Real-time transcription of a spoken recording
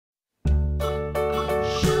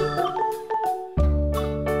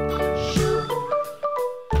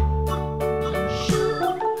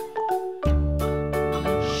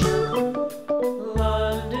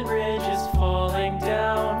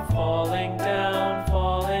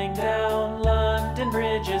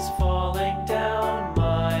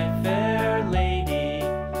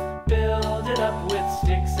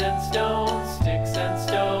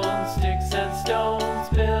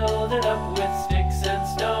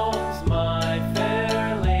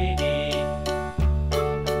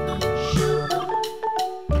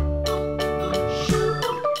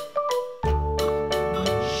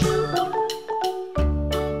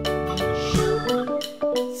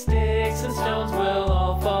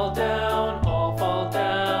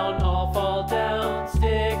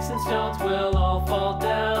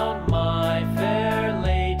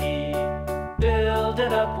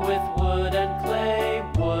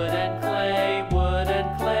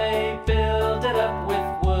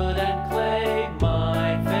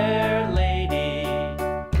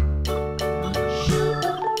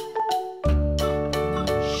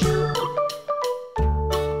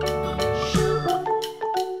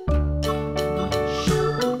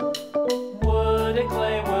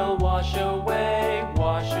wash away,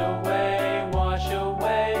 wash away, wash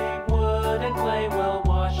away. Wood and clay will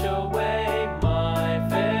wash away, my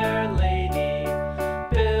fair lady.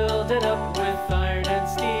 Build it up